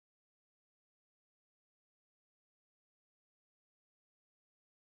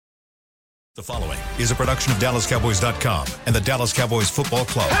The following is a production of DallasCowboys.com and the Dallas Cowboys Football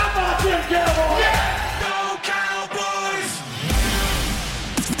Club. How about them Cowboys? Yeah! Go Cowboys!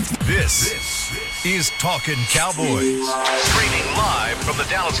 This is Talkin' Cowboys. Streaming live from the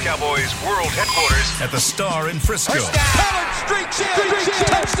Dallas Cowboys World Headquarters at the Star in Frisco. Pollard streaks in.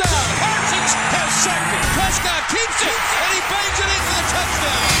 Touchdown. Parsons has sacked it. Prescott keeps it, and he bangs it into the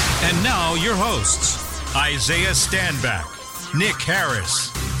touchdown. And now your hosts, Isaiah Stanback, Nick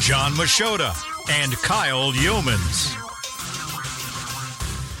Harris, John Machota, and Kyle Yeomans.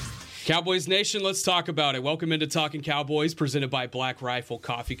 Cowboys Nation, let's talk about it. Welcome into Talkin' Cowboys, presented by Black Rifle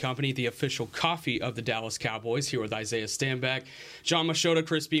Coffee Company, the official coffee of the Dallas Cowboys, here with Isaiah Stanback, John Machota,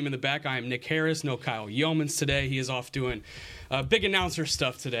 Chris Beam in the back. I am Nick Harris, no Kyle Yeomans today. He is off doing big announcer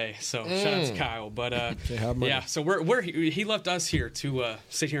stuff today, so shout out to Kyle. But yeah, so he left us here to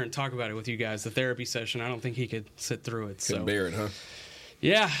sit here and talk about it with you guys, the therapy session. I don't think he could sit through it. Couldn't bear it, huh?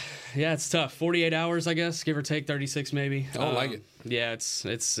 Yeah, it's tough. 48 hours, I guess, give or take, 36 maybe. I don't like it. Yeah,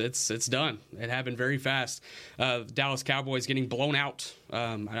 it's done. It happened very fast. Dallas Cowboys getting blown out.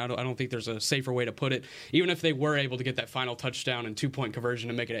 I don't think there's a safer way to put it. Even if they were able to get that final touchdown and 2-point conversion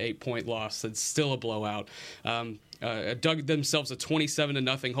to make it an 8-point loss, it's still a blowout. Dug themselves a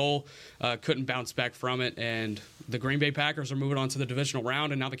 27-0 hole. Couldn't bounce back from it, and the Green Bay Packers are moving on to the divisional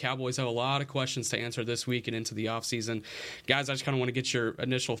round, and now the Cowboys have a lot of questions to answer this week and into the offseason. Guys, I just kind of want to get your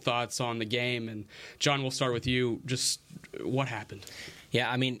initial thoughts on the game, and John, we'll start with you. Just what happened?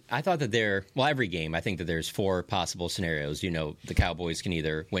 Yeah, I mean, I thought that every game, I think that there's 4 possible scenarios. You know, the Cowboys can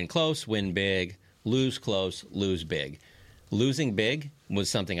either win close, win big, lose close, lose big. Losing big was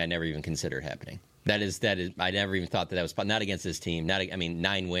something I never even considered happening. That is. I never even thought that was not against this team.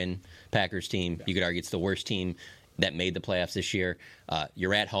 9-win Packers team. You could argue it's the worst team that made the playoffs this year.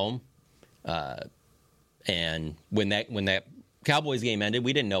 You're at home, and when that Cowboys game ended,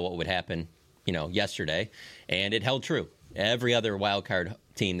 we didn't know what would happen, yesterday, and it held true. Every other wild card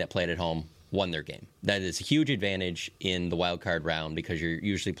team that played at home won their game. That is a huge advantage in the wild card round because you're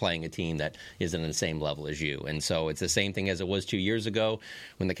usually playing a team that isn't on the same level as you. And so it's the same thing as it was 2 years ago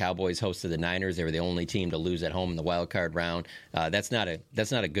when the Cowboys hosted the Niners. They were the only team to lose at home in the wild card round. That's not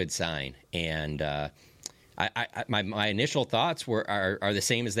a good sign. And my initial thoughts are the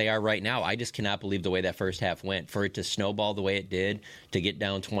same as they are right now. I just cannot believe the way that first half went. For it to snowball the way it did, to get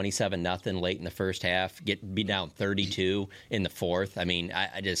down 27-0 late in the first half, be down 32 in the fourth. I mean,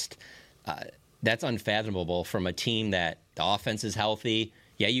 I just that's unfathomable from a team that the offense is healthy.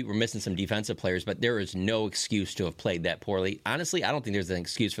 Yeah, you were missing some defensive players, but there is no excuse to have played that poorly. Honestly, I don't think there's an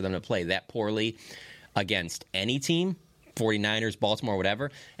excuse for them to play that poorly against any team, 49ers, Baltimore,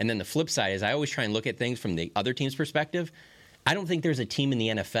 whatever. And then the flip side is I always try and look at things from the other team's perspective. I don't think there's a team in the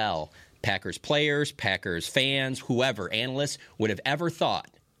NFL, Packers players, Packers fans, whoever, analysts, would have ever thought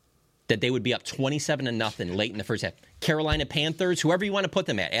that they would be up 27-0 late in the first half. Carolina Panthers, whoever you want to put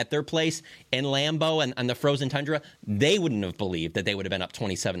them at their place in Lambeau and on the frozen tundra, they wouldn't have believed that they would have been up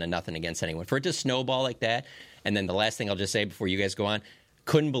 27-0 against anyone. For it to snowball like that, and then the last thing I'll just say before you guys go on,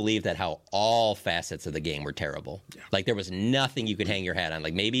 couldn't believe that how all facets of the game were terrible. Yeah. Like there was nothing you could hang your hat on.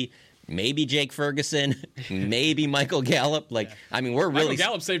 Like maybe Jake Ferguson, maybe Michael Gallup. I mean, Michael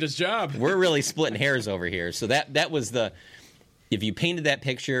Gallup saved his job. We're really splitting hairs over here. So that was the. If you painted that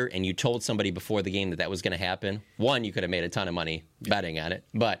picture and you told somebody before the game that was going to happen, 1, you could have made a ton of money betting on it.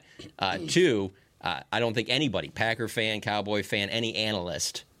 But 2, I don't think anybody, Packer fan, Cowboy fan, any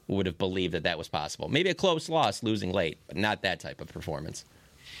analyst would have believed that was possible. Maybe a close loss, losing late, but not that type of performance.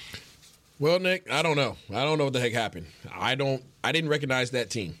 Well, Nick, I don't know. I don't know what the heck happened. I didn't recognize that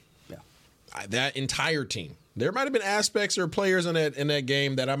team. Yeah. That entire team. There might have been aspects or players in that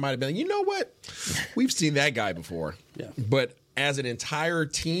game that I might have been, you know what? We've seen that guy before. Yeah. But as an entire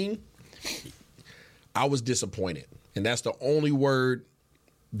team, I was disappointed. And that's the only word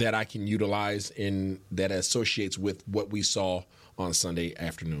that I can utilize that associates with what we saw on Sunday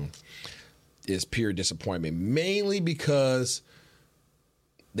afternoon is pure disappointment, mainly because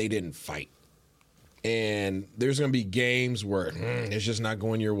they didn't fight. And there's going to be games where it's just not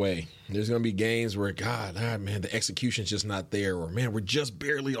going your way. There's going to be games where, man, the execution's just not there. Or, man, we're just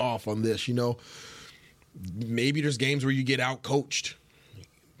barely off on this, Maybe there's games where you get out-coached.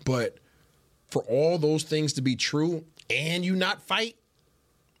 But for all those things to be true and you not fight,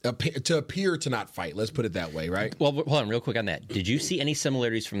 to appear to not fight, let's put it that way, right? Well, hold on real quick on that. Did you see any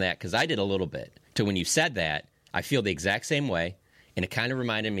similarities from that? Because I did a little bit. To when you said that, I feel the exact same way. And it kind of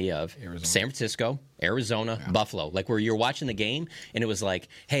reminded me of San Francisco, Arizona, Buffalo, like where you're watching the game and it was like,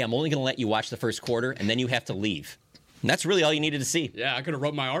 hey, I'm only going to let you watch the first quarter and then you have to leave. And that's really all you needed to see. Yeah, I could have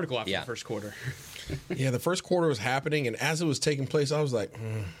wrote my article after the first quarter. Yeah, the first quarter was happening, and as it was taking place, I was like,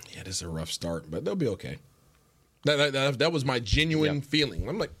 yeah, this is a rough start, but they'll be okay. That was my genuine feeling.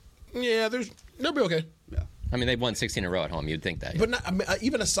 I'm like, yeah, they'll be okay. Yeah. I mean, they've won 16 in a row at home. You'd think that. But not, I mean,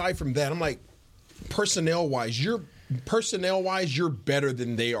 even aside from that, I'm like, personnel-wise, you're better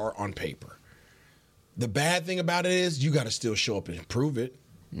than they are on paper. The bad thing about it is you got to still show up and improve it.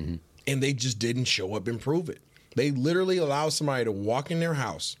 Mm-hmm. And they just didn't show up and prove it. They literally allowed somebody to walk in their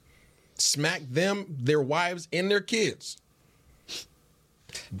house, smack them, their wives, and their kids.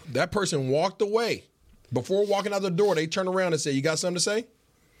 That person walked away. Before walking out the door, they turned around and said, "You got something to say?"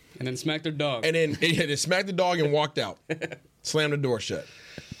 And then smacked their dog. And then they smacked the dog and walked out. Slammed the door shut.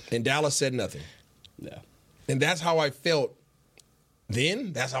 And Dallas said nothing. Yeah. And that's how I felt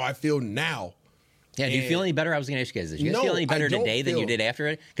then. That's how I feel now. Yeah, do you feel any better? I was going to ask you guys this. Do you feel any better today than you did after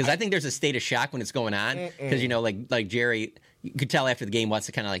it? Because I think there's a state of shock when it's going on. Because, like Jerry, you could tell after the game wants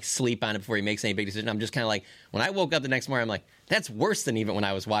to kind of like sleep on it before he makes any big decision. I'm just kind of like, when I woke up the next morning, I'm like, that's worse than even when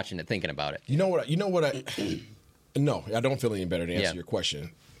I was watching it, thinking about it. You know what? No, I don't feel any better to answer your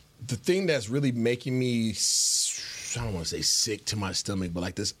question. The thing that's really making me, I don't want to say sick to my stomach, but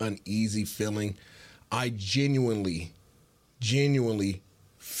like this uneasy feeling, I genuinely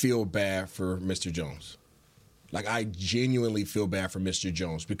feel bad for Mr. Jones. Like, I genuinely feel bad for Mr.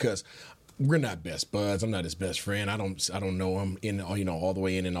 Jones because we're not best buds. I'm not his best friend. I don't know him all the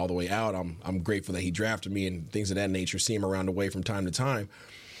way in and all the way out. I'm grateful that he drafted me and things of that nature. See him around the way from time to time.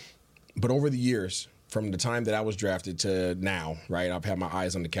 But over the years, from the time that I was drafted to now, right, I've had my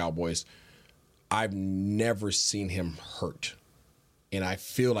eyes on the Cowboys. I've never seen him hurt. And I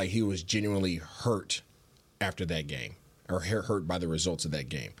feel like he was genuinely hurt after that game, or hurt by the results of that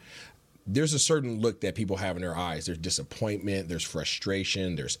game. There's a certain look that people have in their eyes. There's disappointment, there's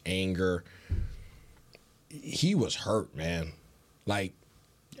frustration, there's anger. He was hurt, man. Like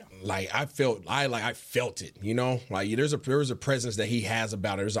I felt it, Like there was a presence that he has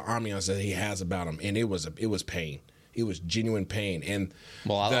about it. There's an ambiance that he has about him, and it was pain. It was genuine pain. And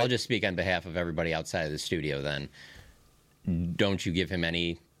I'll just speak on behalf of everybody outside of the studio then. Don't you give him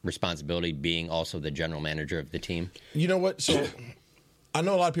any responsibility being also the general manager of the team? You know what? So I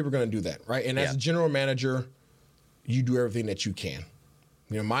know a lot of people are going to do that, right? And as a general manager, you do everything that you can.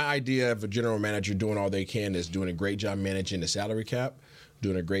 My idea of a general manager doing all they can is doing a great job managing the salary cap,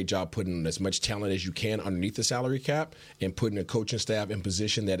 doing a great job putting as much talent as you can underneath the salary cap, and putting a coaching staff in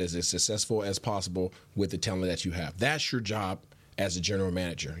position that is as successful as possible with the talent that you have. That's your job as a general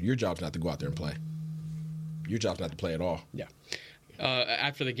manager. Your job's not to go out there and play. Your job's not to play at all. Yeah.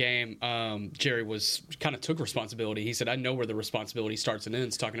 After the game, Jerry kind of took responsibility. He said, "I know where the responsibility starts and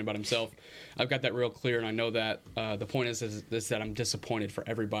ends," talking about himself. I've got that real clear, and I know that the point is that I'm disappointed for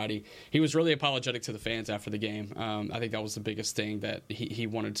everybody. He was really apologetic to the fans after the game. I think that was the biggest thing that he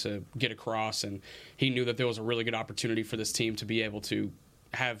wanted to get across, and he knew that there was a really good opportunity for this team to be able to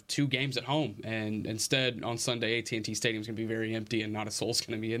have 2 games at home, and instead on Sunday AT&T Stadium's going to be very empty and not a soul's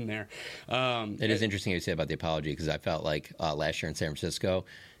going to be in there. It is interesting you say about the apology, because I felt like last year in San Francisco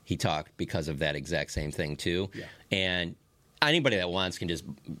he talked because of that exact same thing too. Yeah. And anybody that wants can just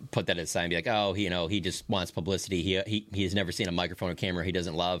put that aside and be like, oh, he just wants publicity. He has never seen a microphone or camera he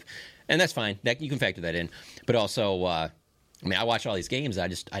doesn't love, and that's fine. That you can factor that in. But also, I watch all these games. I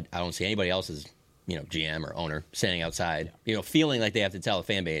don't see anybody else's GM or owner standing outside, feeling like they have to tell the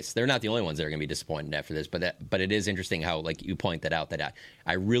fan base. They're not the only ones that are going to be disappointed after this. But it is interesting how, like you point that out, that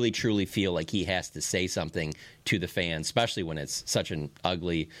I really truly feel like he has to say something to the fans, especially when it's such an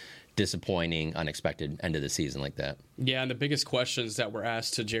ugly, disappointing, unexpected end of the season like that. Yeah, and the biggest questions that were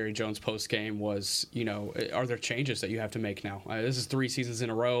asked to Jerry Jones post-game was, are there changes that you have to make now? This is 3 seasons in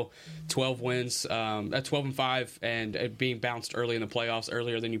a row, 12 wins, 12-5, and being bounced early in the playoffs,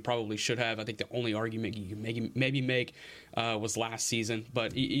 earlier than you probably should have. I think the only argument you can maybe make was last season,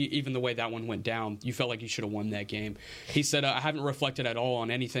 but even the way that one went down, you felt like you should have won that game. He said, I haven't reflected at all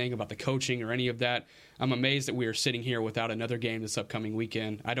on anything about the coaching or any of that. I'm amazed that we are sitting here without another game this upcoming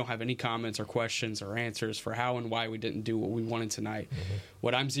weekend. I don't have any comments or questions or answers for how and why we didn't do what we wanted tonight. Mm-hmm.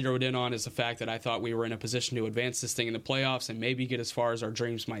 What I'm zeroed in on is the fact that I thought we were in a position to advance this thing in the playoffs and maybe get as far as our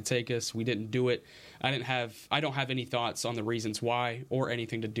dreams might take us. We didn't do it. I don't have any thoughts on the reasons why or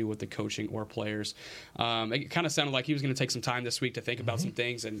anything to do with the coaching or players. It kind of sounded like he was going to take some time this week to think about some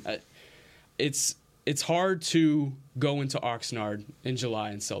things, and it's hard to go into Oxnard in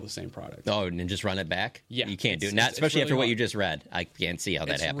July and sell the same product. Oh, and just run it back? Yeah. You can't do it. Especially really after what you just read. I can't see how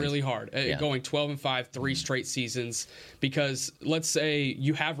that happens. It's really hard. Going 12-5, 3 straight seasons, because let's say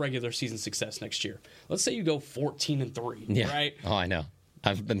you have regular season success next year. Let's say you go 14-3, right? Oh, I know.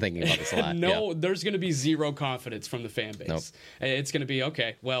 I've been thinking about this a lot. No, there's going to be zero confidence from the fan base. Nope. It's going to be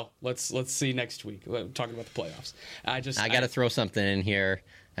okay. Well, let's see next week. We're talking about the playoffs. I got to throw something in here.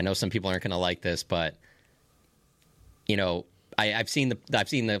 I know some people aren't going to like this, but I've seen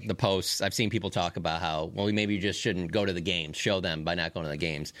the posts. I've seen people talk about how maybe you just shouldn't go to the games. Show them by not going to the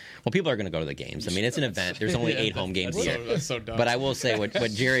games. Well, people are going to go to the games. I mean, it's an event. There's only 8 home games a year. That's so dumb. But I will say what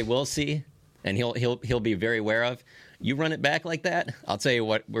Jerry will see, and he'll be very aware of. You run it back like that, I'll tell you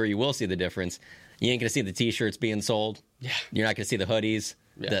where you will see the difference. You ain't going to see the T-shirts being sold. Yeah. You're not going to see the hoodies,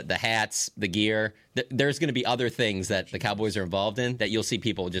 the hats, the gear. There's going to be other things that the Cowboys are involved in that you'll see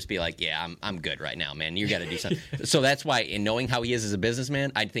people just be like, yeah, I'm good right now, man. You got to do something. So that's why, in knowing how he is as a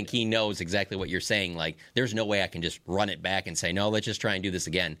businessman, I think he knows exactly what you're saying. Like, there's no way I can just run it back and say, no, let's just try and do this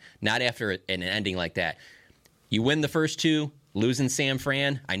again. Not after an ending like that. You win the first 2, losing Sam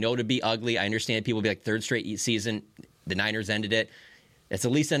Fran. I know to be ugly. I understand people be like, third straight season. The Niners ended it. It's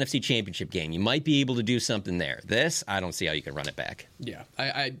at least NFC Championship game. You might be able to do something there. This, I don't see how you can run it back. Yeah,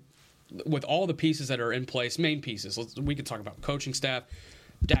 I with all the pieces that are in place, main pieces. We could talk about coaching staff,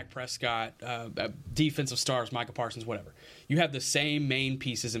 Dak Prescott, defensive stars, Micah Parsons, whatever. You have the same main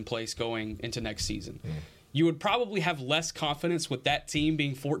pieces in place going into next season. You would probably have less confidence with that team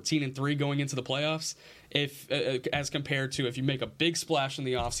being 14-3 going into the playoffs if as compared to if you make a big splash in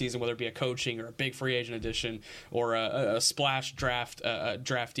the offseason, whether it be a coaching or a big free agent addition or a splash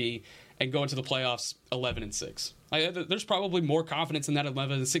draftee, and go into the playoffs 11-6. There's probably more confidence in that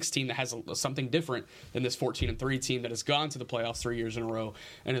 11-6 team that has something different than this 14-3 team that has gone to the playoffs 3 years in a row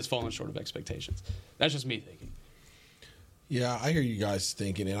and has fallen short of expectations. That's just me thinking. Yeah, I hear you guys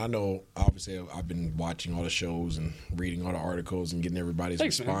thinking, and I know, obviously, I've been watching all the shows and reading all the articles and getting everybody's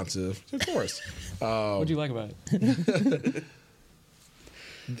responsive. Man. Of course. What do you like about it?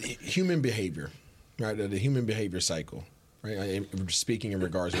 Human behavior, right? The human behavior cycle, right? Speaking in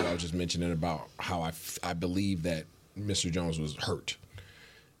regards to what I was just mentioning about how I believe that Mr. Jones was hurt.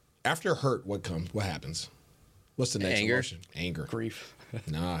 After hurt, what comes? What happens? What's the next emotion? Anger. Grief.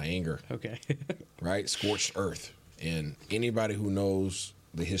 Anger. Okay. Right? Scorched earth. And anybody who knows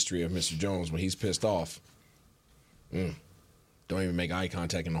the history of Mr. Jones, when he's pissed off, don't even make eye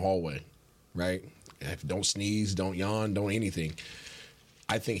contact in the hallway, right? Don't sneeze, don't yawn, don't anything.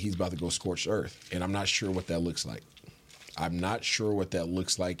 I think he's about to go scorched earth, and I'm not sure what that looks like. And I'm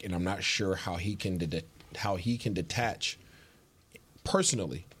not sure how he can detach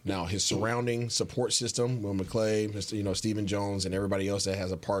personally. Now, his surrounding support system, Will McClay, Mr. Stephen Jones, and everybody else that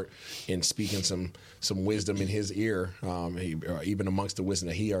has a part in speaking some wisdom in his ear, even amongst the wisdom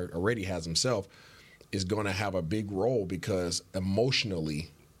that he already has himself, is going to have a big role because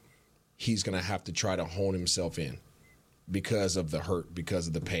emotionally he's going to have to try to hone himself in because of the hurt, because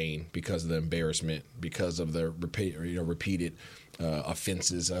of the pain, because of the embarrassment, because of the repeated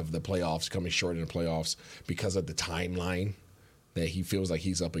offenses of the playoffs, coming short in the playoffs, because of the timeline that he feels like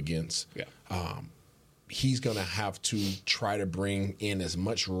he's up against. Yeah. He's going to have to try to bring in as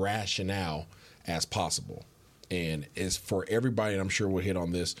much rationale as possible. And as for everybody, and I'm sure we'll hit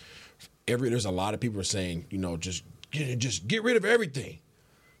on this, there's a lot of people are saying, just get rid of everything.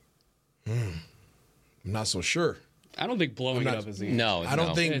 I'm not so sure. I don't think blowing it up is the answer. No, I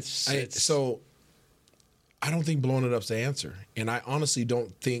don't think so. I don't think blowing it up's the answer. And I honestly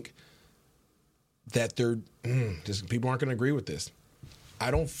don't think that people aren't going to agree with this.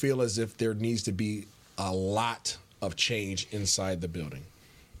 I don't feel as if there needs to be a lot of change inside the building.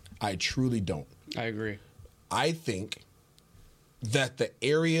 I truly don't. I agree. I think that the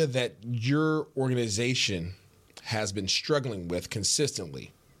area that your organization has been struggling with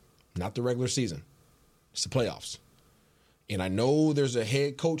consistently, not the regular season, it's the playoffs. And I know there's a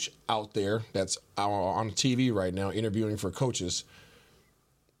head coach out there that's on TV right now interviewing for coaches.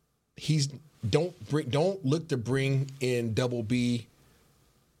 Don't look to bring in Double B.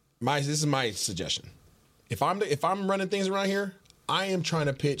 This is my suggestion. If I'm running things around here, I am trying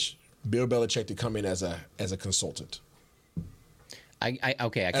to pitch Bill Belichick to come in as a consultant. I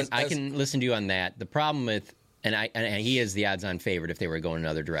can listen to you on that. The problem with and he is the odds-on favorite if they were going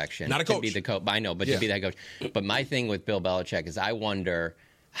another direction. Not a coach. To be the coach. I know, but to be that coach. But my thing with Bill Belichick is I wonder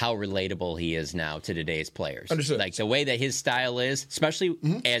how relatable he is now to today's players. Understood. Like the way that his style is, especially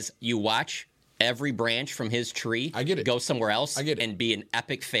as you watch every branch from his tree go somewhere else and be an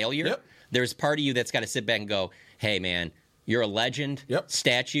epic failure. Yep. There's part of you that's got to sit back and go, hey, man, you're a legend. Yep.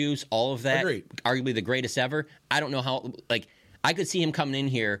 Statues, all of that. Agreed. Arguably the greatest ever. I don't know how, I could see him coming in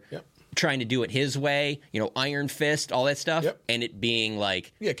here trying to do it his way, iron fist, all that stuff, and it being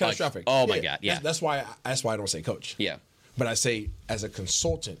catastrophic. My God, That's why I don't say coach. Yeah. But I say as a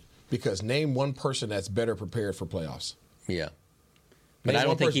consultant, because name one person that's better prepared for playoffs. Yeah. But I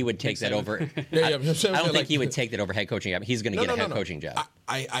don't think he would take that over. I don't think he would take that over head coaching job. He's going to get a head coaching job.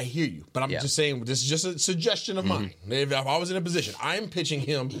 I hear you, but I'm just saying this is just a suggestion of mine. If I was in a position, I'm pitching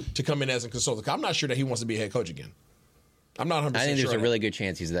him to come in as a consultant. I'm not sure that he wants to be a head coach again. I'm not 100% sure. I think there's a really good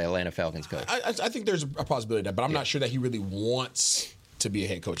chance he's the Atlanta Falcons coach. I think there's a possibility of that, but I'm not sure that he really wants to be a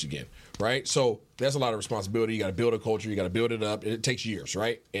head coach again, right? So that's a lot of responsibility. You got to build a culture. You got to build it up. It takes years,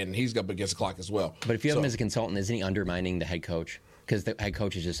 right? And he's up against the clock as well. But if you have him as a consultant, isn't he undermining the head coach? Because the head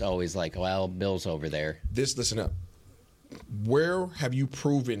coach is just always like, well, Bill's over there. Listen up. Where have you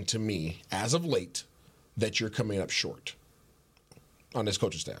proven to me, as of late, that you're coming up short on this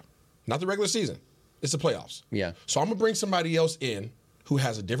coaching staff? Not the regular season. It's the playoffs. Yeah. So I'm going to bring somebody else in who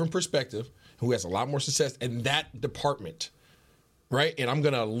has a different perspective, who has a lot more success in that department, right? And I'm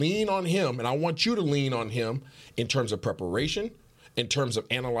going to lean on him, and I want you to lean on him in terms of preparation, in terms of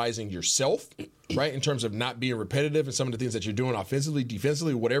analyzing yourself, right? In terms of not being repetitive in some of the things that you're doing offensively,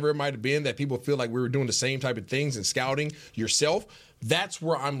 defensively, whatever it might have been, that people feel like we were doing the same type of things and scouting yourself. That's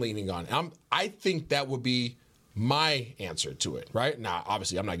where I'm leaning on. I think that would be my answer to it, right? Now,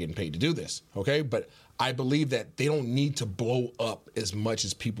 obviously, I'm not getting paid to do this, okay? But I believe that they don't need to blow up as much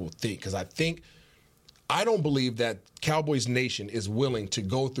as people think, because I don't believe that Cowboys Nation is willing to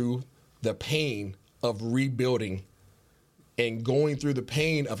go through the pain of rebuilding and going through the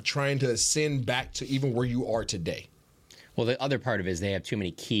pain of trying to ascend back to even where you are today. Well, the other part of it is they have too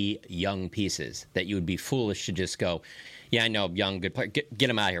many key young pieces that you would be foolish to just go, yeah, I know, young, good player. Get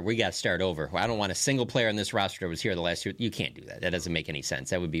them out of here. We got to start over. I don't want a single player on this roster that was here the last year. You can't do that. That doesn't make any sense.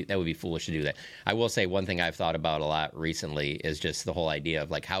 That would be foolish to do that. I will say one thing I've thought about a lot recently is just the whole idea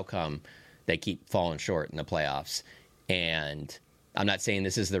of, like, how come they keep falling short in the playoffs? And I'm not saying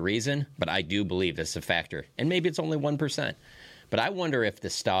this is the reason, but I do believe this is a factor. And maybe it's only 1%. But I wonder if the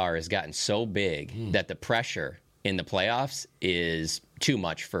star has gotten so big that the pressure in the playoffs is too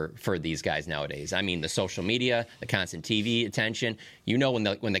much for these guys nowadays. I mean, the social media, the constant TV attention. You know,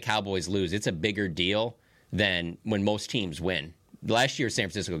 when the Cowboys lose, it's a bigger deal than when most teams win. Last year's San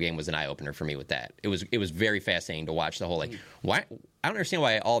Francisco game was an eye-opener for me with that. It was very fascinating to watch the whole, like, why I don't understand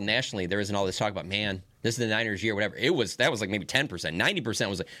why all nationally there isn't all this talk about, man, this is the Niners' year, whatever. That was like maybe 10%. 90%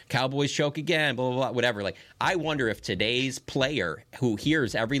 was like, Cowboys choke again, blah, blah, blah, whatever. Like, I wonder if today's player who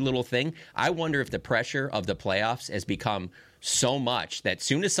hears every little thing, I wonder if the pressure of the playoffs has become so much that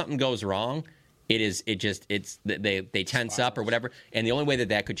soon as something goes wrong, they tense up or whatever. And the only way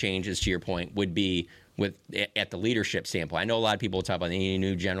that could change, is to your point, would be at the leadership standpoint. I know a lot of people talk about the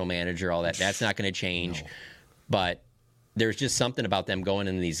new general manager, all that. That's not going to change. No. But there's just something about them going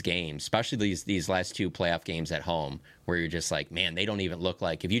into these games, especially these last two playoff games at home, where you're just like, man, they don't even look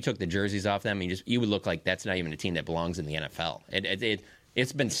like, if you took the jerseys off them, you would look like that's not even a team that belongs in the NFL.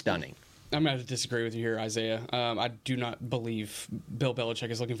 It's been stunning. I'm going to disagree with you here, Isaiah. I do not believe Bill Belichick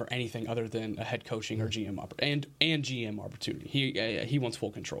is looking for anything other than a head coaching or GM and GM opportunity. He wants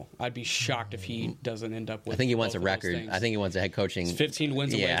full control. I'd be shocked if he doesn't end up with. I think he wants a record. I think he wants a head coaching. He's 15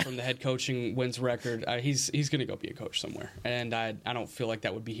 wins away from the head coaching wins record. He's going to go be a coach somewhere, and I don't feel like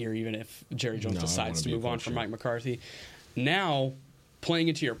that would be here, even if Jerry Jones decides to move on from Mike McCarthy. Now, playing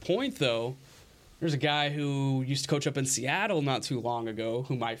into your point, though. There's a guy who used to coach up in Seattle not too long ago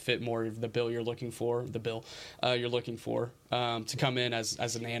who might fit more of the bill you're looking for, to come in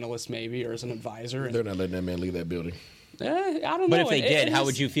as an analyst maybe or as an advisor. They're not letting that man leave that building. I don't know. But if they did, how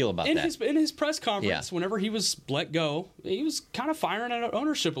would you feel about that? In his press conference, whenever he was let go, he was kind of firing at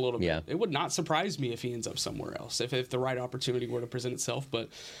ownership a little bit. Yeah. It would not surprise me if he ends up somewhere else, if the right opportunity were to present itself. But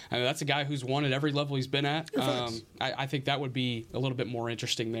I mean, that's a guy who's won at every level he's been at. I think that would be a little bit more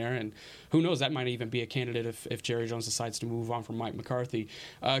interesting there. And who knows, that might even be a candidate if Jerry Jones decides to move on from Mike McCarthy.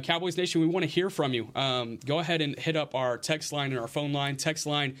 Cowboys Nation, we want to hear from you. Go ahead and hit up our text line and our phone line. Text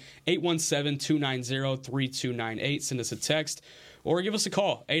line 817-290-3298. Send us a text or give us a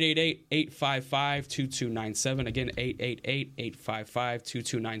call, 888-855-2297. Again,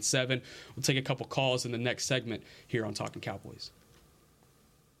 888-855-2297. We'll take a couple calls in the next segment here on Talkin' Cowboys.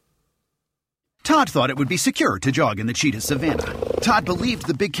 Todd thought it would be secure to jog in the cheetah savanna. Todd believed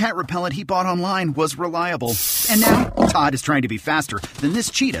the big cat repellent he bought online was reliable. And now, Todd is trying to be faster than this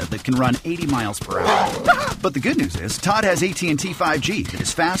cheetah that can run 80 miles per hour. But the good news is, Todd has AT&T 5G that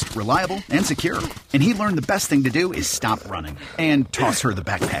is fast, reliable, and secure. And he learned the best thing to do is stop running and toss her the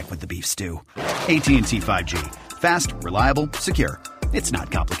backpack with the beef stew. AT&T 5G. Fast, reliable, secure. It's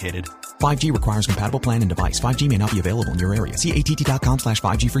not complicated. 5G requires compatible plan and device. 5G may not be available in your area. See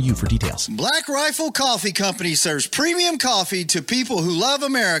att.com/5G for you for details. Black Rifle Coffee Company serves premium coffee to people who love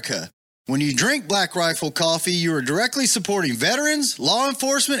America. When you drink Black Rifle coffee, you are directly supporting veterans, law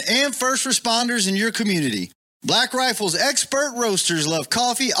enforcement, and first responders in your community. Black Rifle's expert roasters love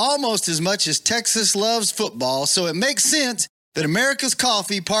coffee almost as much as Texas loves football, so it makes sense that America's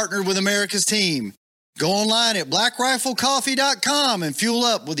Coffee partnered with America's team. Go online at blackriflecoffee.com and fuel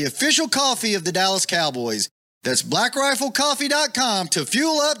up with the official coffee of the Dallas Cowboys. That's blackriflecoffee.com to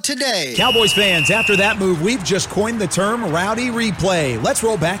fuel up today. Cowboys fans, after that move, we've just coined the term Rowdy Replay. Let's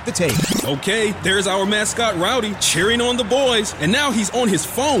roll back the tape. Okay, there's our mascot Rowdy cheering on the boys, and now he's on his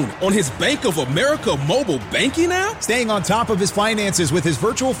phone on his Bank of America mobile banking app? Staying on top of his finances with his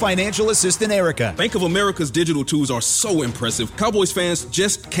virtual financial assistant, Erica. Bank of America's digital tools are so impressive. Cowboys fans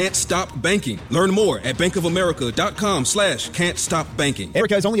just can't stop banking. Learn more at bankofamerica.com/can't-stop-banking.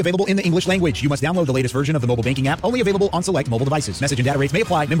 Erica is only available in the English language. You must download the latest version of the mobile banking app, only available on select mobile devices. Message and data rates may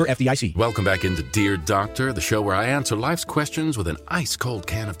apply. Member FDIC. Welcome back into Dear Doctor, the show where I answer life's questions with an ice-cold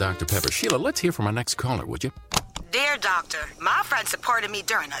can of Dr. Pepper. Sheila, let's hear from our next caller, would you? Dear Doctor, my friend supported me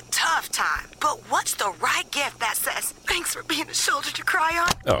during a tough time, but what's the right gift that says, thanks for being a shoulder to cry on?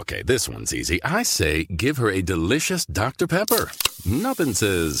 Okay, this one's easy. I say give her a delicious Dr. Pepper. Nothing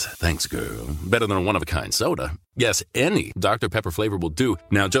says, thanks, girl, better than a one-of-a-kind soda. Yes, any Dr. Pepper flavor will do.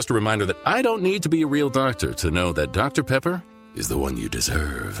 Now, just a reminder that I don't need to be a real doctor to know that Dr. Pepper is the one you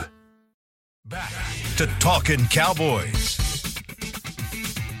deserve. Back to Talkin' Cowboys.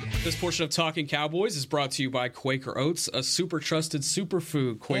 This portion of Talking Cowboys is brought to you by Quaker Oats, a super trusted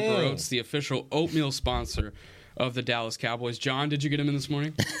superfood. Quaker Oats, the official oatmeal sponsor of the Dallas Cowboys. John, did you get him in this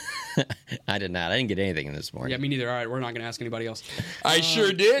morning? I did not. I didn't get anything in this morning. Yeah, me neither. All right, we're not going to ask anybody else. I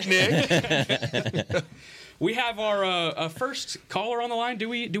sure did, Nick. We have our first caller on the line. Do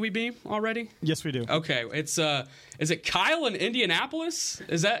we Beam already? Yes, we do. Okay, it's is it Kyle in Indianapolis?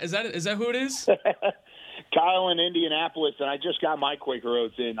 Is that who it is? Kyle in Indianapolis, and I just got my Quaker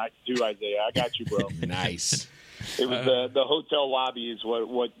Oats in. I do, Isaiah. I got you, bro. Nice. It was the hotel lobby is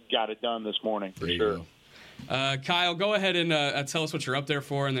what got it done this morning, for sure. Kyle, go ahead and tell us what you're up there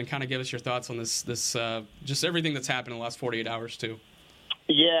for, and then kind of give us your thoughts on this just everything that's happened in the last 48 hours, too.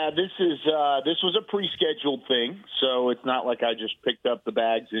 Yeah, this was a pre-scheduled thing, so it's not like I just picked up the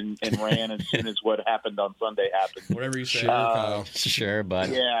bags and ran as soon as what happened on Sunday happened. Whatever you say. Sure, Kyle. Sure, bud.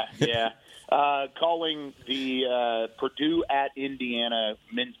 Yeah. Calling the Purdue at Indiana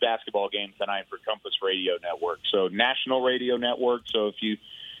men's basketball game tonight for Compass Radio Network. So national radio network. So if you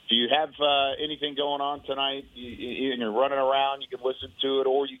have anything going on tonight and you're running around, you can listen to it,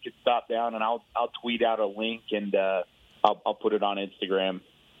 or you can stop down and I'll tweet out a link and I'll put it on Instagram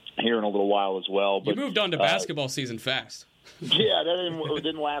here in a little while as well. But you moved on to basketball season fast. Yeah, that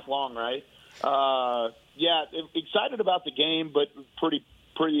didn't last long, right? Excited about the game, but pretty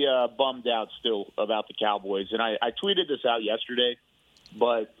bummed out still about the Cowboys. And I tweeted this out yesterday,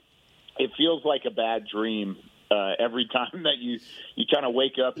 but it feels like a bad dream every time that you kind of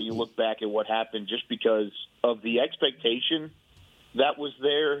wake up and you look back at what happened, just because of the expectation that was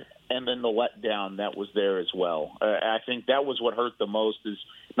there and then the letdown that was there as well. I think that was what hurt the most, is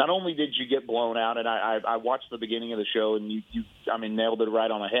not only did you get blown out, and I watched the beginning of the show, and you nailed it right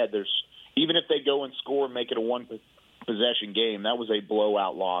on the head. There's, even if they go and score and make it a one-possession game, that was a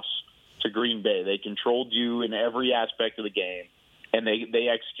blowout loss to Green Bay. They controlled you in every aspect of the game, and they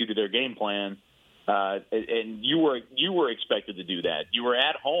executed their game plan. And you were expected to do that. You were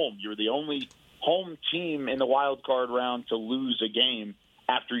at home. You were the only home team in the wild card round to lose a game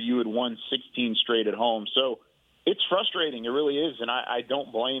after you had won 16 straight at home. So it's frustrating. It really is. And I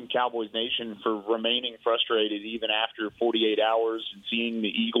don't blame Cowboys Nation for remaining frustrated even after 48 hours and seeing the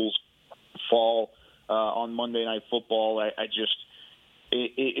Eagles fall on Monday Night Football.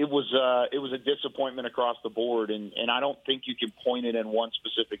 It was a disappointment across the board. And I don't think you can point it in one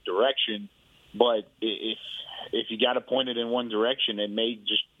specific direction. But if you got to point it in one direction, it may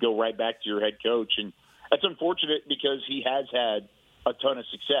just go right back to your head coach. And that's unfortunate because he has had a ton of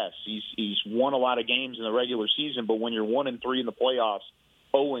success. He's won a lot of games in the regular season, but when you're 1-3 in the playoffs,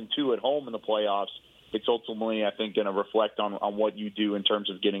 0-2 at home in the playoffs, it's ultimately, I think, going to reflect on what you do in terms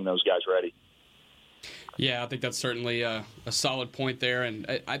of getting those guys ready. Yeah, I think that's certainly a solid point there.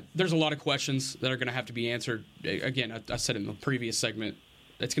 And there's a lot of questions that are going to have to be answered. Again, I said in the previous segment,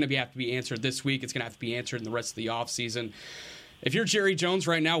 it's going to have to be answered this week. It's going to have to be answered in the rest of the offseason. If you're Jerry Jones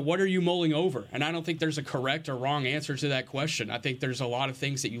right now, what are you mulling over? And I don't think there's a correct or wrong answer to that question. I think there's a lot of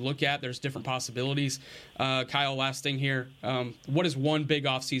things that you look at. There's different possibilities. Kyle, last thing here. What is one big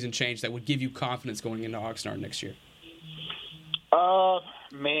offseason change that would give you confidence going into Oxnard next year?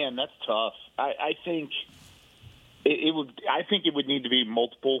 Man, that's tough. I think it would. I think it would need to be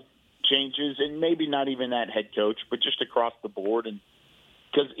multiple changes, and maybe not even that head coach, but just across the board. And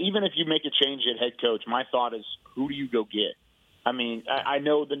because even if you make a change at head coach, my thought is, who do you go get? I mean, I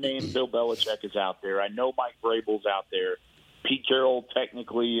know the name Bill Belichick is out there. I know Mike Vrabel's out there. Pete Carroll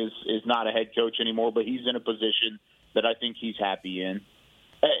technically is not a head coach anymore, but he's in a position that I think he's happy in.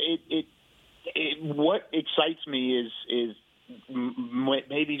 What excites me is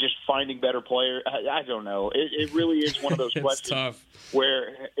maybe just finding better players. I don't know. It really is one of those questions tough.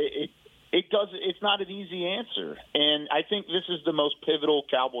 Where it's not an easy answer. And I think this is the most pivotal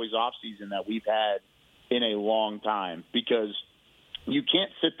Cowboys offseason that we've had in a long time, because you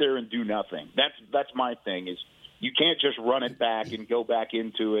can't sit there and do nothing. That's my thing, is you can't just run it back and go back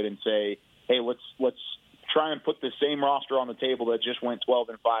into it and say, hey, let's try and put the same roster on the table that just went 12-5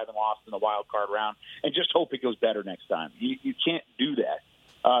 and lost in the wild card round and just hope it goes better next time. You can't do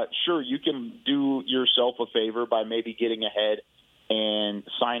that. Sure, you can do yourself a favor by maybe getting ahead and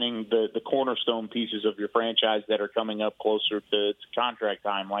signing the cornerstone pieces of your franchise that are coming up closer to contract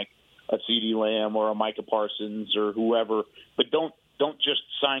time, like a CeeDee Lamb or a Micah Parsons or whoever. But don't just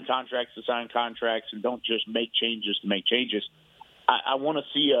sign contracts to sign contracts, and don't just make changes to make changes. I want to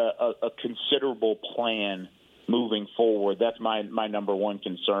see a considerable plan moving forward. That's my number one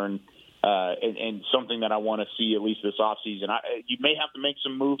concern, and something that I want to see at least this offseason. You may have to make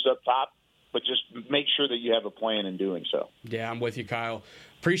some moves up top, but just make sure that you have a plan in doing so. Yeah, I'm with you, Kyle.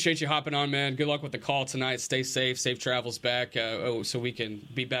 Appreciate you hopping on, man. Good luck with the call tonight. Stay safe. Safe travels back so we can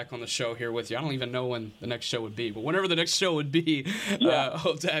be back on the show here with you. I don't even know when the next show would be, but whenever the next show would be,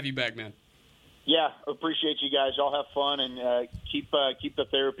 hope to have you back, man. Yeah, appreciate you guys. Y'all have fun and keep the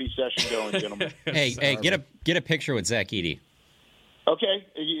therapy session going, gentlemen. Hey, get a picture with Zach Edey. Okay,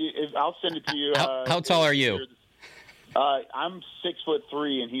 I'll send it to you. How tall are you? I'm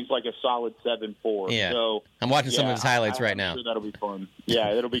 6'3", and he's like a solid 7'4". Yeah, so I'm watching some of his highlights right now. I'm sure that'll be fun.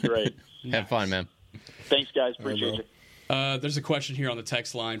 Yeah, it'll be great. Have fun, man. Thanks, guys. Appreciate it. There's a question here on the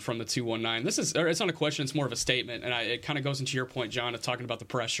text line from the 219. It's not a question; it's more of a statement, and it kind of goes into your point, John, of talking about the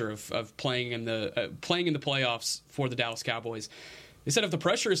pressure of playing in the playoffs for the Dallas Cowboys. They said if the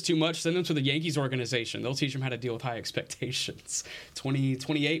pressure is too much, send them to the Yankees organization. They'll teach them how to deal with high expectations.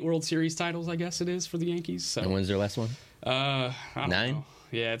 28 World Series titles, I guess it is, for the Yankees. So. And when's their last one? I don't 9? know.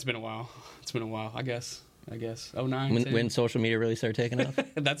 Yeah, it's been a while. I guess. 09. When social media really started taking off?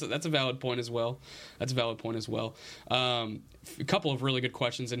 That's a valid point as well. A couple of really good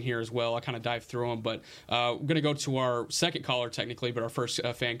questions in here as well. I kind of dived through them, but we're going to go to our second caller technically, but our first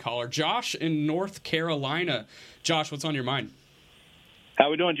fan caller, Josh in North Carolina. Josh, what's on your mind? How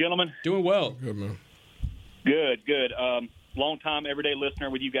we doing, gentlemen? Doing well. Good, man. Good. Long time, everyday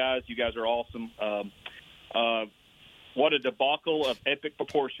listener with you guys. You guys are awesome. What a debacle of epic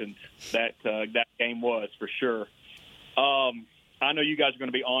proportions that game was, for sure. I know you guys are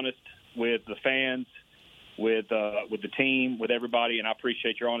going to be honest with the fans, with the team, with everybody, and I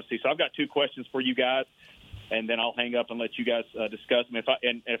appreciate your honesty. So I've got 2 questions for you guys, and then I'll hang up and let you guys discuss them.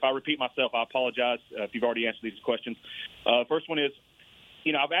 If I repeat myself, I apologize if you've already answered these questions. First one is,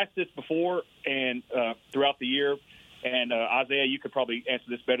 I've asked this before and throughout the year, and Isaiah, you could probably answer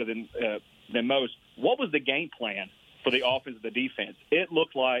this better than most. What was the game plan for the offense and the defense? It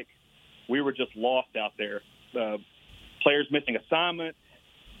looked like we were just lost out there. Players missing assignment,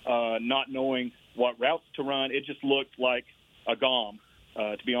 not knowing what routes to run. It just looked like a gom,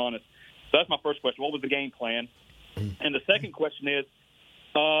 to be honest. So that's my first question. What was the game plan? And the second question is,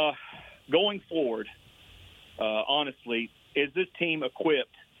 going forward, honestly, is this team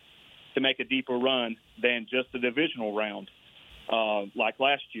equipped to make a deeper run than just the divisional round like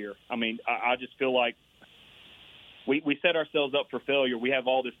last year? I mean, I just feel like we set ourselves up for failure. We have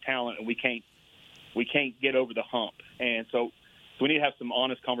all this talent, and we can't get over the hump. And so we need to have some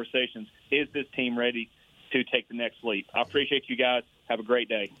honest conversations. Is this team ready to take the next leap? I appreciate you guys. Have a great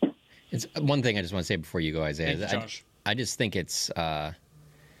day. It's one thing I just want to say before you go, Isaiah. Thank you, Josh. I just think it's the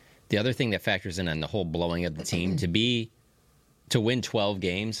other thing that factors in on the whole blowing of the team to win 12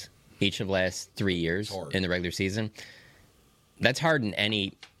 games each of the last 3 years in the regular season. That's hard in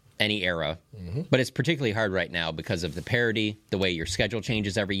any era, but it's particularly hard right now because of the parity, the way your schedule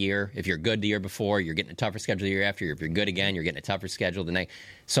changes every year. If you're good the year before, you're getting a tougher schedule the year after. If you're good again, you're getting a tougher schedule the next.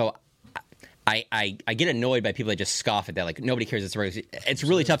 So I get annoyed by people that just scoff at that. Like, nobody cares. It's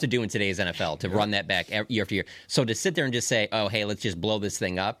really tough to do in today's NFL to run that back year after year. So to sit there and just say, oh, hey, let's just blow this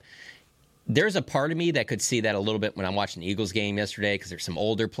thing up. There's a part of me that could see that a little bit when I'm watching the Eagles game yesterday because there's some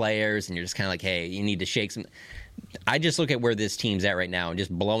older players and you're just kind of like, hey, you need to shake some. I just look at where this team's at right now and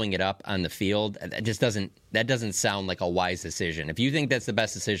just blowing it up on the field. That doesn't sound like a wise decision. If you think that's the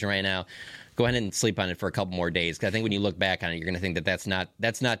best decision right now, go ahead and sleep on it for a couple more days. Because I think when you look back on it, you're going to think that that's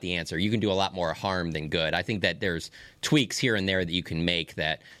not the answer. You can do a lot more harm than good. I think that there's tweaks here and there that you can make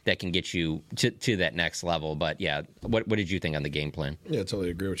that can get you to that next level. But yeah, what did you think on the game plan? Yeah, I totally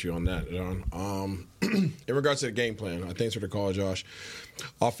agree with you on that, John. In regards to the game plan, thanks for the call, Josh.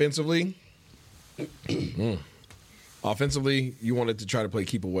 Offensively. Offensively, you wanted to try to play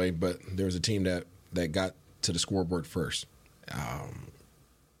keep away, but there was a team that got to the scoreboard first.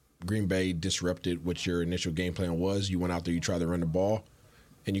 Green Bay disrupted what your initial game plan was. You went out there, you tried to run the ball,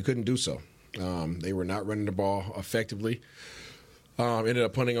 and you couldn't do so. They were not running the ball effectively. Ended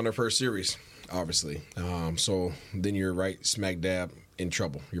up punting on their first series, obviously. So then you're right smack dab in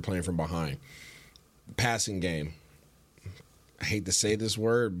trouble. You're playing from behind. Passing game. I hate to say this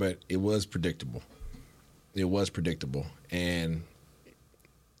word, but it was predictable. It was predictable. And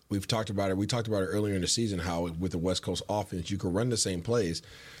we've talked about it. We talked about it earlier in the season, how with the West Coast offense, you could run the same plays,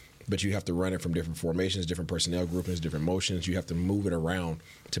 but you have to run it from different formations, different personnel groupings, different motions. You have to move it around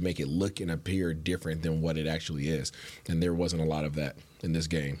to make it look and appear different than what it actually is. And there wasn't a lot of that in this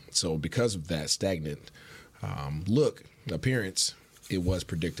game. So because of that stagnant appearance, it was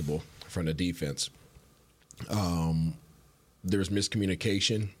predictable from the defense. There was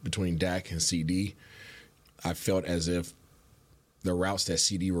miscommunication between Dak and CD. I felt as if the routes that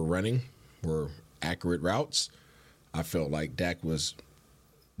CD were running were accurate routes. I felt like Dak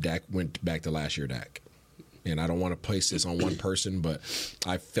went back to last year Dak. And I don't want to place this on one person, but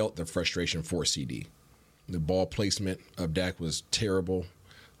I felt the frustration for CD. The ball placement of Dak was terrible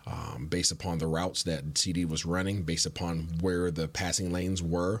based upon the routes that CD was running, based upon where the passing lanes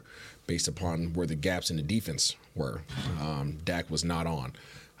were, based upon where the gaps in the defense were. Dak was not on.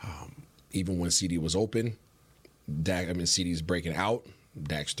 Even when CD was open, CD's breaking out,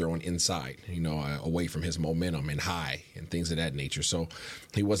 Dak's throwing inside, away from his momentum and high and things of that nature. So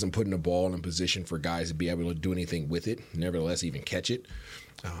he wasn't putting the ball in position for guys to be able to do anything with it, nevertheless even catch it.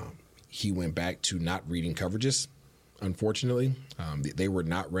 He went back to not reading coverages, unfortunately. They were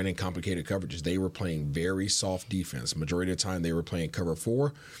not running complicated coverages. They were playing very soft defense. Majority of the time they were playing cover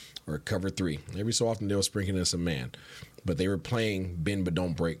 4 or cover 3. Every so often they were sprinkling in some man. But they were playing bend but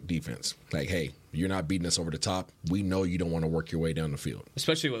don't break defense. Like, hey, you're not beating us over the top. We know you don't want to work your way down the field.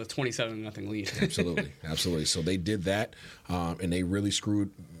 Especially with a 27-0 lead. Absolutely. So they did that, and they really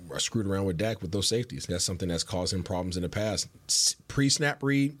screwed around with Dak with those safeties. That's something that's caused him problems in the past. Pre-snap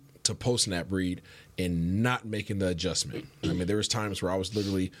read to post-snap read and not making the adjustment. I mean, there was times where I was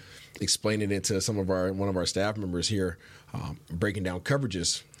literally explaining it to one of our staff members here, breaking down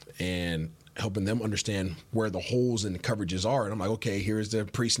coverages and helping them understand where the holes in the coverages are. And I'm like, okay, here's the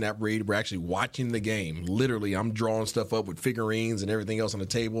pre-snap read. We're actually watching the game. Literally, I'm drawing stuff up with figurines and everything else on the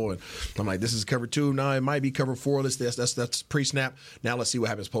table. And I'm like, this is cover 2. No, it might be cover 4. That's pre-snap. Now let's see what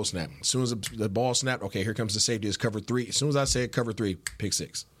happens post-snap. As soon as the ball snapped, okay, here comes the safety. It's cover 3. As soon as I said cover 3, pick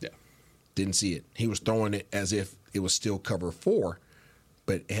 6. Yeah. Didn't see it. He was throwing it as if it was still cover 4,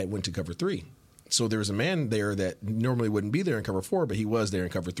 but it had went to cover 3. So there was a man there that normally wouldn't be there in cover 4, but he was there in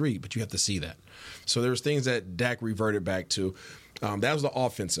cover 3. But you have to see that. So there was things that Dak reverted back to. That was the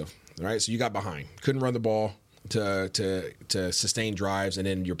offensive, right? So you got behind, couldn't run the ball to sustain drives, and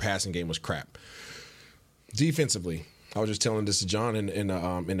then your passing game was crap. Defensively, I was just telling this to John in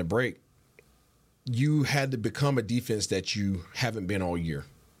the break. You had to become a defense that you haven't been all year,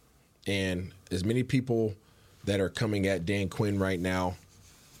 and as many people that are coming at Dan Quinn right now,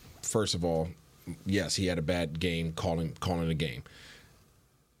 first of all, yes, he had a bad game calling a game.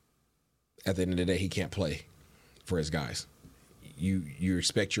 At the end of the day, he can't play for his guys. You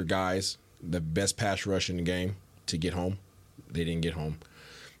expect your guys, the best pass rush in the game, to get home. They didn't get home.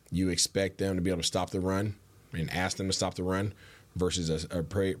 You expect them to be able to stop the run and ask them to stop the run versus a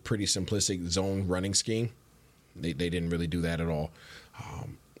pretty simplistic zone running scheme. They didn't really do that at all.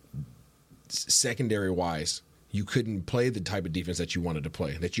 Secondary-wise, you couldn't play the type of defense that you wanted to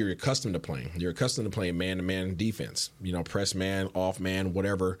play, that you're accustomed to playing. You're accustomed to playing man-to-man defense. Press man, off man,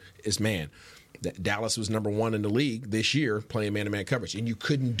 whatever is man. Dallas was number 1 in the league this year playing man-to-man coverage, and you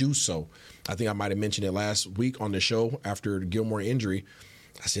couldn't do so. I think I might have mentioned it last week on the show after the Gilmore injury.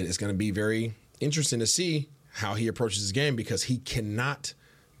 I said it's going to be very interesting to see how he approaches his game because he cannot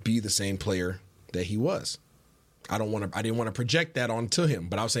be the same player that he was. I didn't want to project that onto him,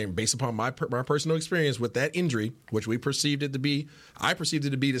 but I was saying based upon my personal experience with that injury, which I perceived it to be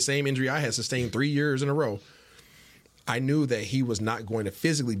the same injury I had sustained 3 years in a row. I knew that he was not going to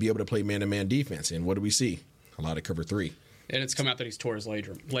physically be able to play man-to-man defense. And what do we see? A lot of cover 3. And it's come out that he's tore his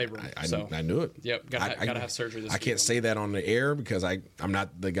labrum. I knew it. Yep, got to have surgery this week. I can't say that on the air because I'm not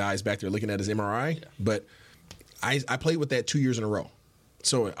the guys back there looking at his MRI, but I played with that 2 years in a row.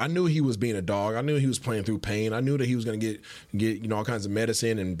 So I knew he was being a dog. I knew he was playing through pain. I knew that he was going to get all kinds of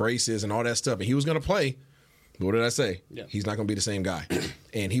medicine and braces and all that stuff, and he was going to play. But what did I say? Yeah. He's not going to be the same guy.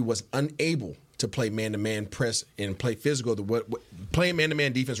 And he was unable to play man-to-man press and play physical. Playing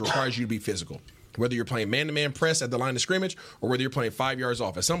man-to-man defense requires you to be physical. Whether you're playing man-to-man press at the line of scrimmage or whether you're playing 5 yards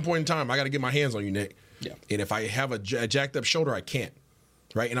off. At some point in time, I got to get my hands on you, Nick. Yeah. And if I have a jacked up shoulder, I can't.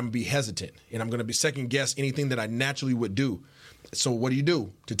 Right? And I'm going to be hesitant. And I'm going to be second-guess anything that I naturally would do. So what do you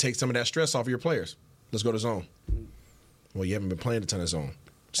do to take some of that stress off of your players? Let's go to zone. Well, you haven't been playing a ton of zone.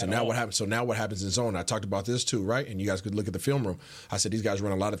 So now what happens? So now what happens in zone? I talked about this too, right? And you guys could look at the film room. I said these guys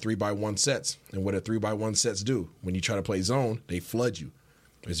run a lot of 3x1 sets. And what do 3x1 sets do? When you try to play zone, they flood you.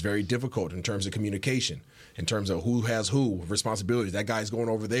 It's very difficult in terms of communication, in terms of who has who, responsibilities. That guy's going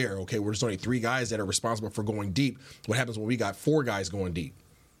over there. Okay, there's only 3 guys that are responsible for going deep. What happens when we got 4 guys going deep?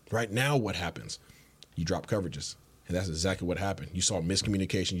 Right now, what happens? You drop coverages. And that's exactly what happened. You saw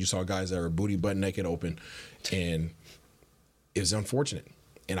miscommunication. You saw guys that are booty butt naked open. And it was unfortunate.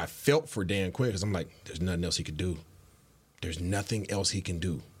 And I felt for Dan Quinn because I'm like, there's nothing else he could do. There's nothing else he can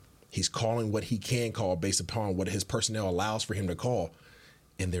do. He's calling what he can call based upon what his personnel allows for him to call,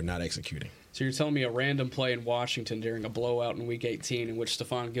 and they're not executing. So you're telling me a random play in Washington during a blowout in Week 18 in which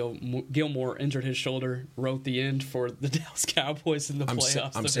Stephon Gilmore injured his shoulder wrote the end for the Dallas Cowboys in the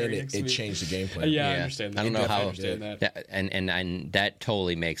playoffs? I'm saying it changed the game plan. Yeah, I understand that. I don't know how. That. And that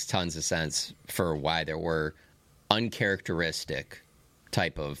totally makes tons of sense for why there were uncharacteristic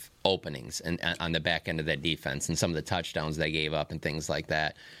type of openings and on the back end of that defense and some of the touchdowns they gave up and things like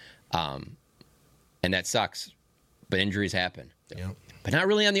that. And that sucks. But injuries happen. Yeah. But not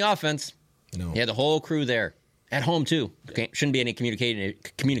really on the offense. No. Yeah, the whole crew there. At home, too. Shouldn't be any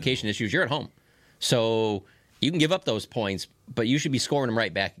communication issues. You're at home. So you can give up those points, but you should be scoring them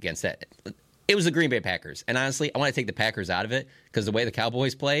right back against that. It was the Green Bay Packers. And honestly, I want to take the Packers out of it because the way the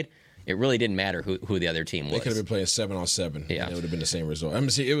Cowboys played, it really didn't matter who the other team was. They could have been playing 7-on-7. Yeah. And it would have been the same result. I mean,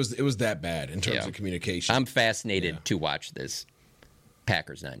 see, it was that bad in terms of communication. I'm fascinated to watch this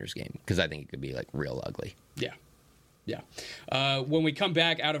Packers-Niners game because I think it could be like real ugly. Yeah. Yeah. When we come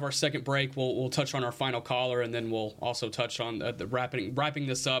back out of our second break, we'll touch on our final caller, and then we'll also touch on the wrapping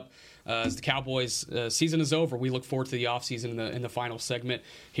this up. As the Cowboys season is over, we look forward to the offseason in the final segment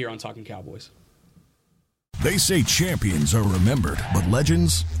here on Talkin' Cowboys. They say champions are remembered, but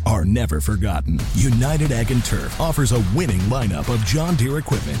legends are never forgotten. United Ag & Turf offers a winning lineup of John Deere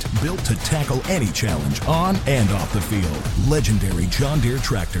equipment built to tackle any challenge on and off the field. Legendary John Deere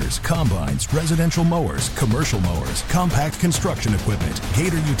tractors, combines, residential mowers, commercial mowers, compact construction equipment,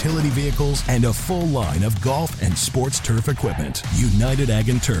 Gator utility vehicles, and a full line of golf and sports turf equipment. United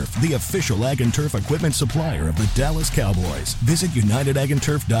Ag & Turf, the official Ag & Turf equipment supplier of the Dallas Cowboys. Visit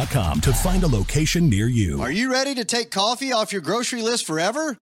UnitedAgAndTurf.com to find a location near you. Are you ready to take coffee off your grocery list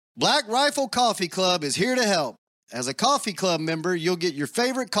forever? Black Rifle Coffee Club is here to help. As a coffee club member, you'll get your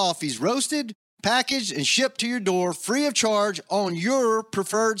favorite coffees roasted, packaged, and shipped to your door free of charge on your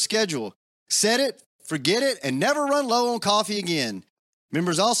preferred schedule. Set it, forget it, and never run low on coffee again.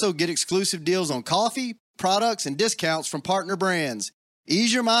 Members also get exclusive deals on coffee, products, and discounts from partner brands.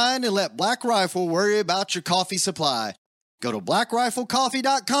 Ease your mind and let Black Rifle worry about your coffee supply. Go to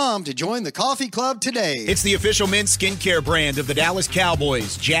blackriflecoffee.com to join the coffee club today. It's the official men's skincare brand of the Dallas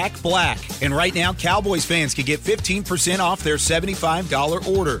Cowboys, Jack Black. And right now, Cowboys fans can get 15% off their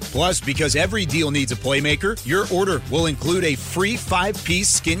 $75 order. Plus, because every deal needs a playmaker, your order will include a free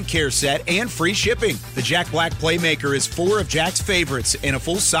 5-piece skincare set and free shipping. The Jack Black Playmaker is 4 of Jack's favorites and a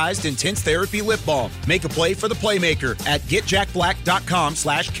full-sized intense therapy lip balm. Make a play for the playmaker at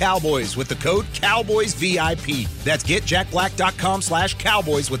getjackblack.com/Cowboys with the code CowboysVIP. That's getjackblack.com/Cowboys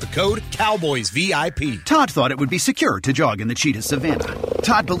with the code CowboysVIP. Todd thought it would be secure to jog in the cheetah savanna.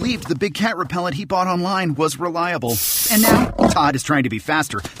 Todd believed the big cat repellent he bought online was reliable. And now, Todd is trying to be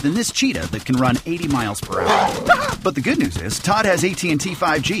faster than this cheetah that can run 80 miles per hour. But the good news is, Todd has AT&T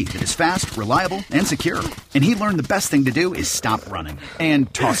 5G that is fast, reliable, and secure. And he learned the best thing to do is stop running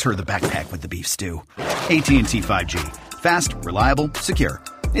and toss her the backpack with the beef stew. AT&T 5G. Fast, reliable, secure.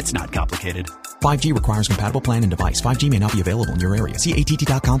 It's not complicated. 5G requires compatible plan and device. 5G may not be available in your area. See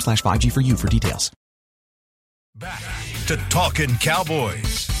att.com/5G for you for details. Back to Talkin'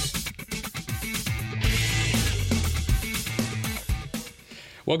 Cowboys.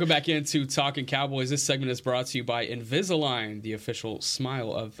 Welcome back into Talkin' Cowboys. This segment is brought to you by Invisalign, the official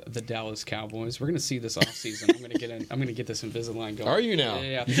smile of the Dallas Cowboys. We're going to see this offseason. I'm going to get this Invisalign going. Are you now?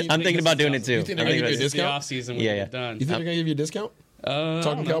 Yeah. I'm thinking about doing it too. You think they're going to give you a discount? The offseason when we're done. You think they're going to give you a discount?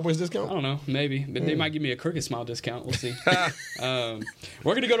 Talking Cowboys discount? I don't know. Maybe. But they might give me a Crooked Smile discount. We'll see. We're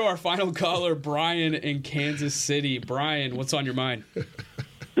going to go to our final caller, Brian in Kansas City. Brian, what's on your mind?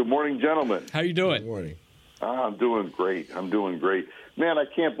 Good morning, gentlemen. How you doing? Good morning. I'm doing great. Man, I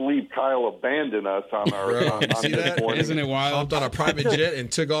can't believe Kyle abandoned us on our on see this that? morning. Isn't it wild? Hopped on a private jet and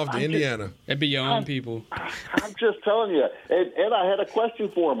took off to Indiana. It'd be your own people. I'm just telling you. And I had a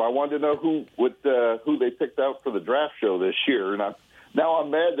question for him. I wanted to know who they picked out for the draft show this year. And now I'm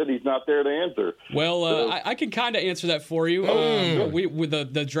mad that he's not there to answer. Well, I can kind of answer that for you.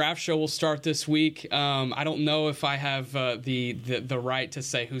 The draft show will start this week. I don't know if I have the right to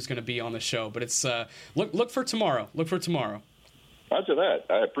say who's going to be on the show, but it's look for tomorrow. Look for tomorrow. Roger that.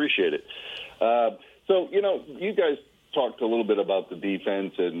 I appreciate it. So, you guys talked a little bit about the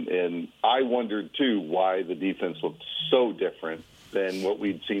defense, and I wondered, too, why the defense looked so different than what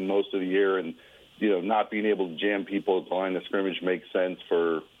we'd seen most of the year. And, not being able to jam people at the line of scrimmage makes sense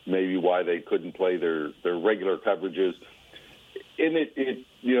for maybe why they couldn't play their regular coverages. And it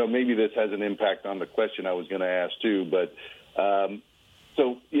maybe this has an impact on the question I was going to ask, too. But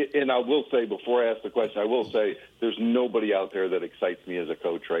and I will say, before I ask the question, I will say there's nobody out there that excites me as a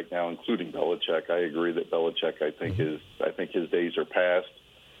coach right now, including Belichick. I agree that Belichick, I think his days are past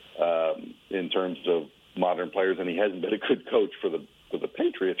in terms of modern players, and he hasn't been a good coach for the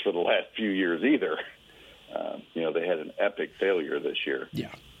Patriots for the last few years either. They had an epic failure this year.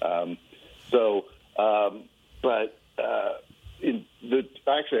 Yeah.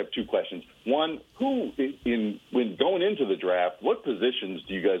 I actually have two questions. One, when going into the draft, what positions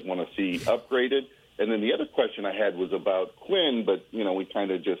do you guys want to see upgraded? And then the other question I had was about Quinn, but, we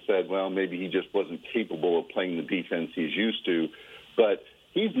kind of just said, well, maybe he just wasn't capable of playing the defense he's used to. But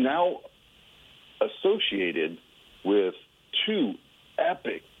he's now associated with two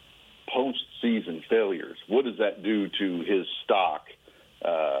epic postseason failures. What does that do to his stock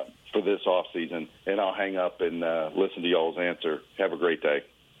for this offseason? And I'll hang up and listen to y'all's answer. Have a great day.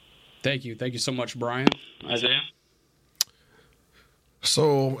 Thank you. Thank you so much, Brian. Isaiah?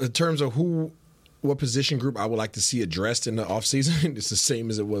 So in terms of what position group I would like to see addressed in the offseason, it's the same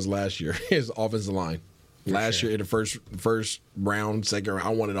as it was last year. It's offensive line. Last year in the first round, second round,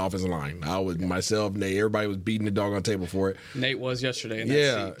 I wanted offensive line. I was myself, Nate, everybody was beating the dog on the table for it. Nate was yesterday in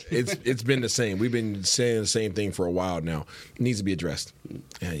that seat. it's been the same. We've been saying the same thing for a while now. It needs to be addressed.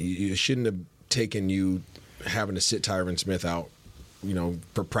 You shouldn't have taken you having to sit Tyron Smith out,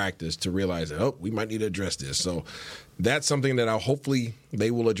 for practice to realize that, we might need to address this. So that's something that hopefully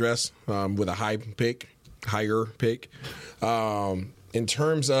they will address with a higher pick. In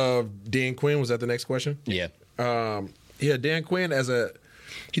terms of Dan Quinn, was that the next question? Yeah. Dan Quinn,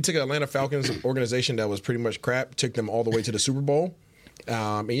 he took an Atlanta Falcons organization that was pretty much crap, took them all the way to the Super Bowl,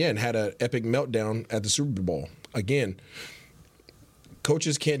 and had an epic meltdown at the Super Bowl. Again,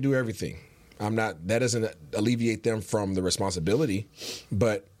 coaches can't do everything. That doesn't alleviate them from the responsibility,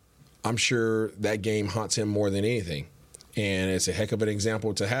 but I'm sure that game haunts him more than anything. And it's a heck of an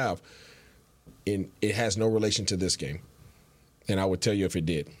example to have. It has no relation to this game. And I would tell you if it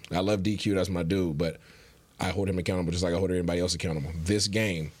did. I love DQ, that's my dude, but I hold him accountable just like I hold everybody else accountable. This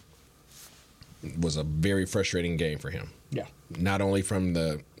game was a very frustrating game for him. Yeah. Not only from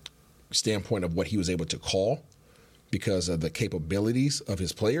the standpoint of what he was able to call because of the capabilities of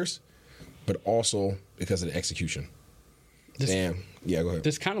his players, but also because of the execution. Go ahead.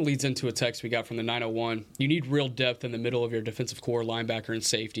 This kind of leads into a text we got from the 901. You need real depth in the middle of your defensive core, linebacker and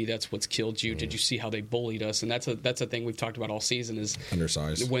safety. That's what's killed you. Did you see how they bullied us? And that's a thing we've talked about all season is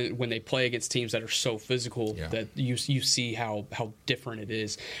undersized. When they play against teams that are so physical that you see how different it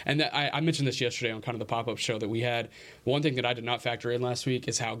is. And I mentioned this yesterday on kind of the pop-up show that we had. One thing that I did not factor in last week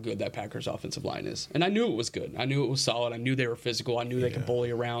is how good that Packers offensive line is. And I knew it was good. I knew it was solid. I knew they were physical. I knew they could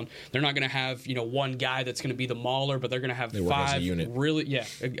bully around. They're not going to have one guy that's going to be the mauler, but they're going to have five really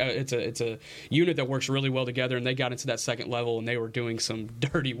it's a unit that works really well together, and they got into that second level and they were doing some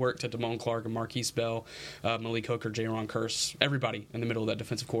dirty work to Damone Clark and Marquise Bell, Malik Hooker, Jaron Kearse, everybody in the middle of that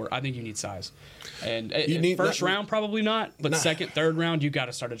defensive core. I think you need size, and first round probably not, but second, third round you got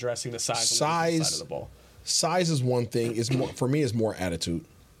to start addressing the size on the side of the ball. Size is one thing. For me is more attitude.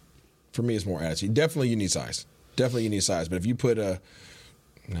 Definitely you need size. But if you put I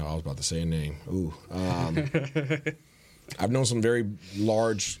was about to say a name. I've known some very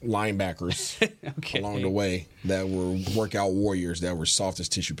large linebackers along the way that were workout warriors that were soft as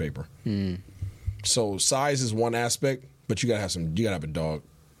tissue paper. So size is one aspect, but you gotta have a dog.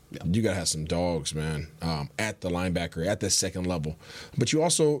 Yeah. You got to have some dogs, man, at the linebacker, at the second level. But you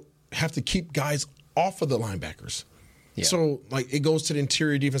also have to keep guys off of the linebackers. Yeah. So, like, it goes to the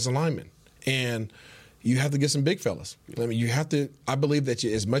interior defensive linemen. And you have to get some big fellas. I mean, you have to – I believe that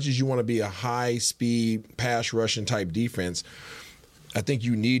as much as you want to be a high-speed, pass-rushing type defense, I think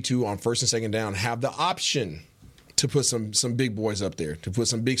you need to, on first and second down, have the option to put some big boys up there, to put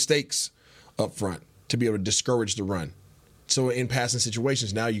some big stakes up front to be able to discourage the run. So in passing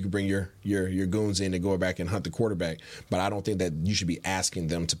situations, now you can bring your goons in and go back and hunt the quarterback. But I don't think that you should be asking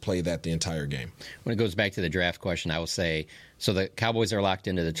them to play that the entire game. When it goes back to the draft question, I will say, so the Cowboys are locked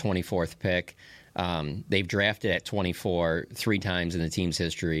into the 24th pick. They've drafted at 24 3 times in the team's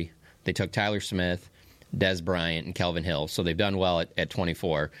history. They took Tyler Smith, Des Bryant, and Kelvin Hill. So they've done well at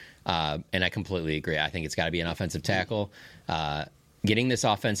 24. And I completely agree. I think it's got to be an offensive tackle. Getting this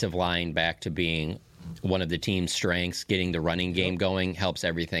offensive line back to being one of the team's strengths, getting the running game going, helps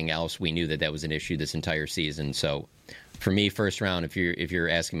everything else. We knew that was an issue this entire season. So for me, first round, if you're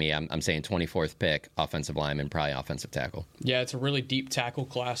asking me, I'm saying 24th pick, offensive lineman, probably offensive tackle. Yeah, it's a really deep tackle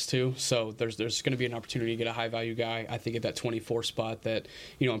class too. So there's going to be an opportunity to get a high value guy. I think at that 24 spot that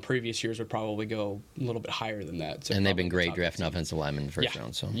in previous years would probably go a little bit higher than that. So and they've been great drafting offensive linemen in the first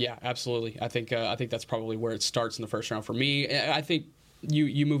round. So yeah, absolutely. I think that's probably where it starts in the first round for me. I think.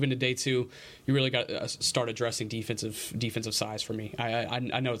 You move into day 2, you really got to start addressing defensive size for me. I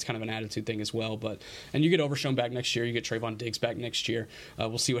know it's kind of an attitude thing as well, and you get Overshown back next year, you get Trayvon Diggs back next year.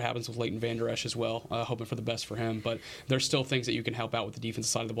 We'll see what happens with Leighton Vander Esch as well, hoping for the best for him. But there's still things that you can help out with the defensive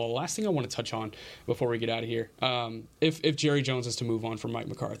side of the ball. The last thing I want to touch on before we get out of here, if Jerry Jones is to move on from Mike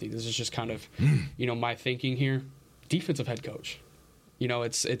McCarthy, this is just kind of my thinking here. Defensive head coach. I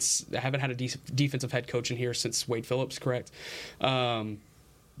haven't had a defensive head coach in here since Wade Phillips, correct?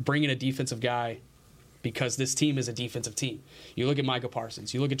 Bringing a defensive guy because this team is a defensive team. You look at Micah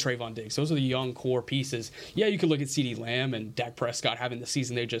Parsons, you look at Trayvon Diggs. Those are the young core pieces. Yeah, you could look at CeeDee Lamb and Dak Prescott having the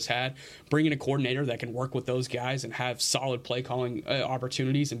season they just had. Bringing a coordinator that can work with those guys and have solid play calling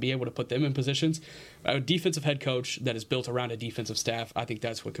opportunities and be able to put them in positions. A defensive head coach that is built around a defensive staff, I think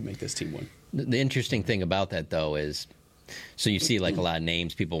that's what could make this team win. The interesting thing about that, though, is so you see like a lot of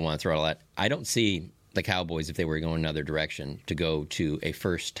names people want to throw a lot. I don't see the Cowboys, if they were going another direction, to go to a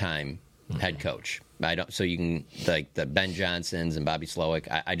first-time head coach. I don't. So you can like the Ben Johnsons and Bobby Slowick.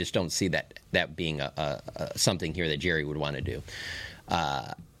 I just don't see that being a something here that Jerry would want to do.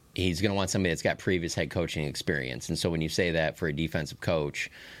 He's going to want somebody that's got previous head coaching experience. And so when you say that for a defensive coach,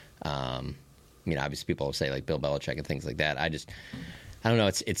 obviously people will say like Bill Belichick and things like that. I don't know.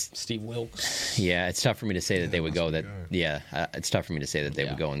 It's Steve Wilkes. Yeah, it's tough for me to say that they would go that. Yeah, it's tough for me to say that they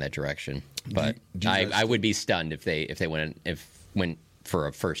would go in that direction. But I would be stunned if they went for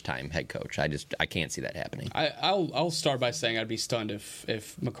a first time head coach. I can't see that happening. I'll start by saying I'd be stunned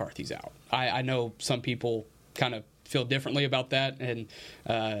if McCarthy's out. I know some people kind of feel differently about that, and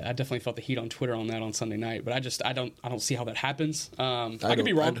I definitely felt the heat on Twitter on that on Sunday night. But I don't see how that happens. I could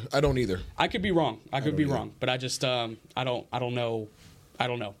be wrong. I don't either. I could be wrong. I could be wrong. But I just I don't know.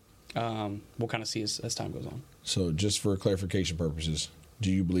 We'll kind of see as time goes on. So just for clarification purposes,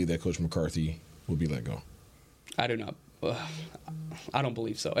 do you believe that Coach McCarthy will be let go? I do not. I don't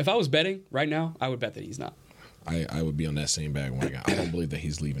believe so. If I was betting right now, I would bet that he's not. I would be on that same bandwagon. I don't believe that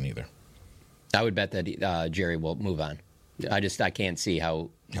he's leaving either. I would bet that Jerry will move on. Yeah. I can't see how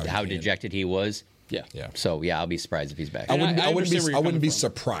dejected he was. Yeah. So I'll be surprised if he's back. I wouldn't be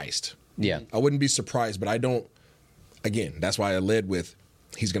surprised. Yeah. I wouldn't be surprised, but I don't. Again, that's why I led with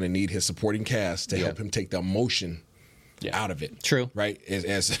he's going to need his supporting cast to help him take the emotion out of it. True. Right?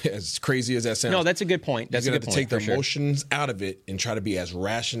 As crazy as that sounds. No, that's a good point. That's he's going to take the emotions out of it and try to be as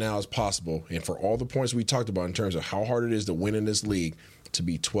rational as possible. And for all the points we talked about in terms of how hard it is to win in this league, to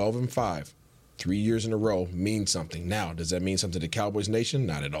be 12-5, 3 years in a row means something. Now, does that mean something to Cowboys Nation?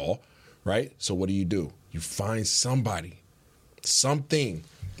 Not at all. Right? So what do? You find something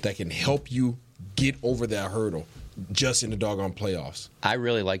that can help you get over that hurdle just in the doggone playoffs. I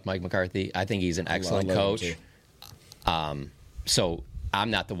really like Mike McCarthy. I think he's an excellent coach. So I'm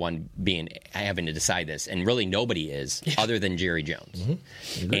not the one having to decide this, and really nobody is other than Jerry Jones.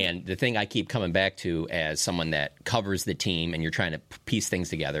 Mm-hmm. And the thing I keep coming back to as someone that covers the team and you're trying to piece things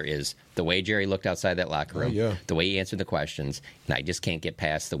together is the way Jerry looked outside that locker room, the way he answered the questions, and I just can't get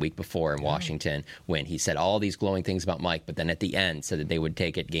past the week before in Washington when he said all these glowing things about Mike, but then at the end said that they would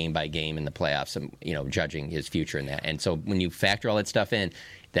take it game by game in the playoffs, and, judging his future in that. And so when you factor all that stuff in,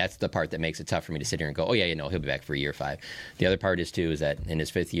 that's the part that makes it tough for me to sit here and go, he'll be back for year 5. The other part is, too, is that in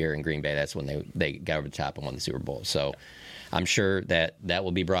his 5th year in Green Bay, that's when they got over the top and won the Super Bowl. So I'm sure that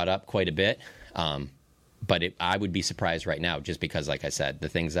will be brought up quite a bit. But I would be surprised right now, just because, like I said, the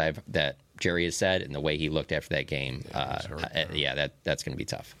things that Jerry has said and the way he looked after that game, that's going to be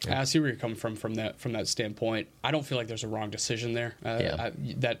tough. I see where you're coming from that standpoint. I don't feel like there's a wrong decision there.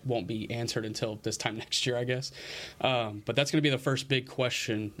 That won't be answered until this time next year, I guess. But that's going to be the first big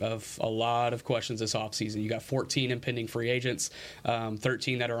question of a lot of questions this offseason. You got 14 impending free agents,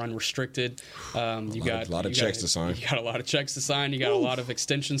 13 that are unrestricted. You got a lot of checks to sign. You got a lot of checks to sign. You got a lot of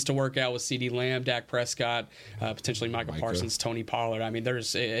extensions to work out with CeeDee Lamb, Dak Prescott, potentially Micah Parsons, Tony Pollard. I mean,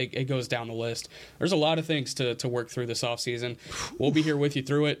 it goes down the list. There's a lot of things to work through this offseason. We'll be here with you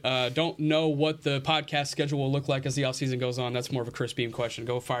through it. Don't know what the podcast schedule will look like as the offseason goes on. That's more of a Chris Beam question.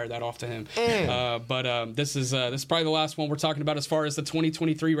 Go fire that off to him. But this is probably the last one we're talking about as far as the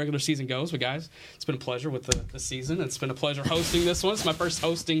 2023 regular season goes. But guys, it's been a pleasure with the season. It's been a pleasure hosting this one. It's my first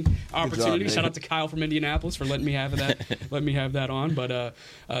hosting opportunity. Shout out to Kyle from Indianapolis for letting me have that on. But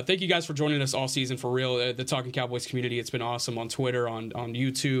thank you guys for joining us all season, for real. The Talkin' Cowboys community, it's been awesome on Twitter, on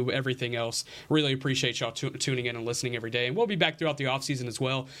YouTube, everything else. Really appreciate y'all tuning in and listening every day. And we'll be back throughout the offseason as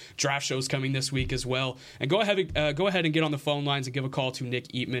well. Draft shows coming this week as well. And go ahead and get on the phone lines and give a call to Nick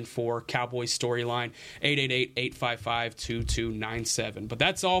Eatman for Cowboys Storyline, 888-855-2297. But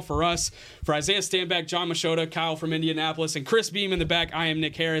that's all for us. For Isaiah Stanback, John Machota, Kyle from Indianapolis, and Chris Beam in the back, I am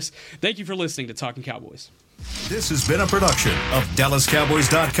Nick Harris. Thank you for listening to Talkin' Cowboys. This has been a production of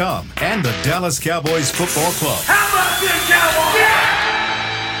DallasCowboys.com and the Dallas Cowboys Football Club. How about this, Cowboys?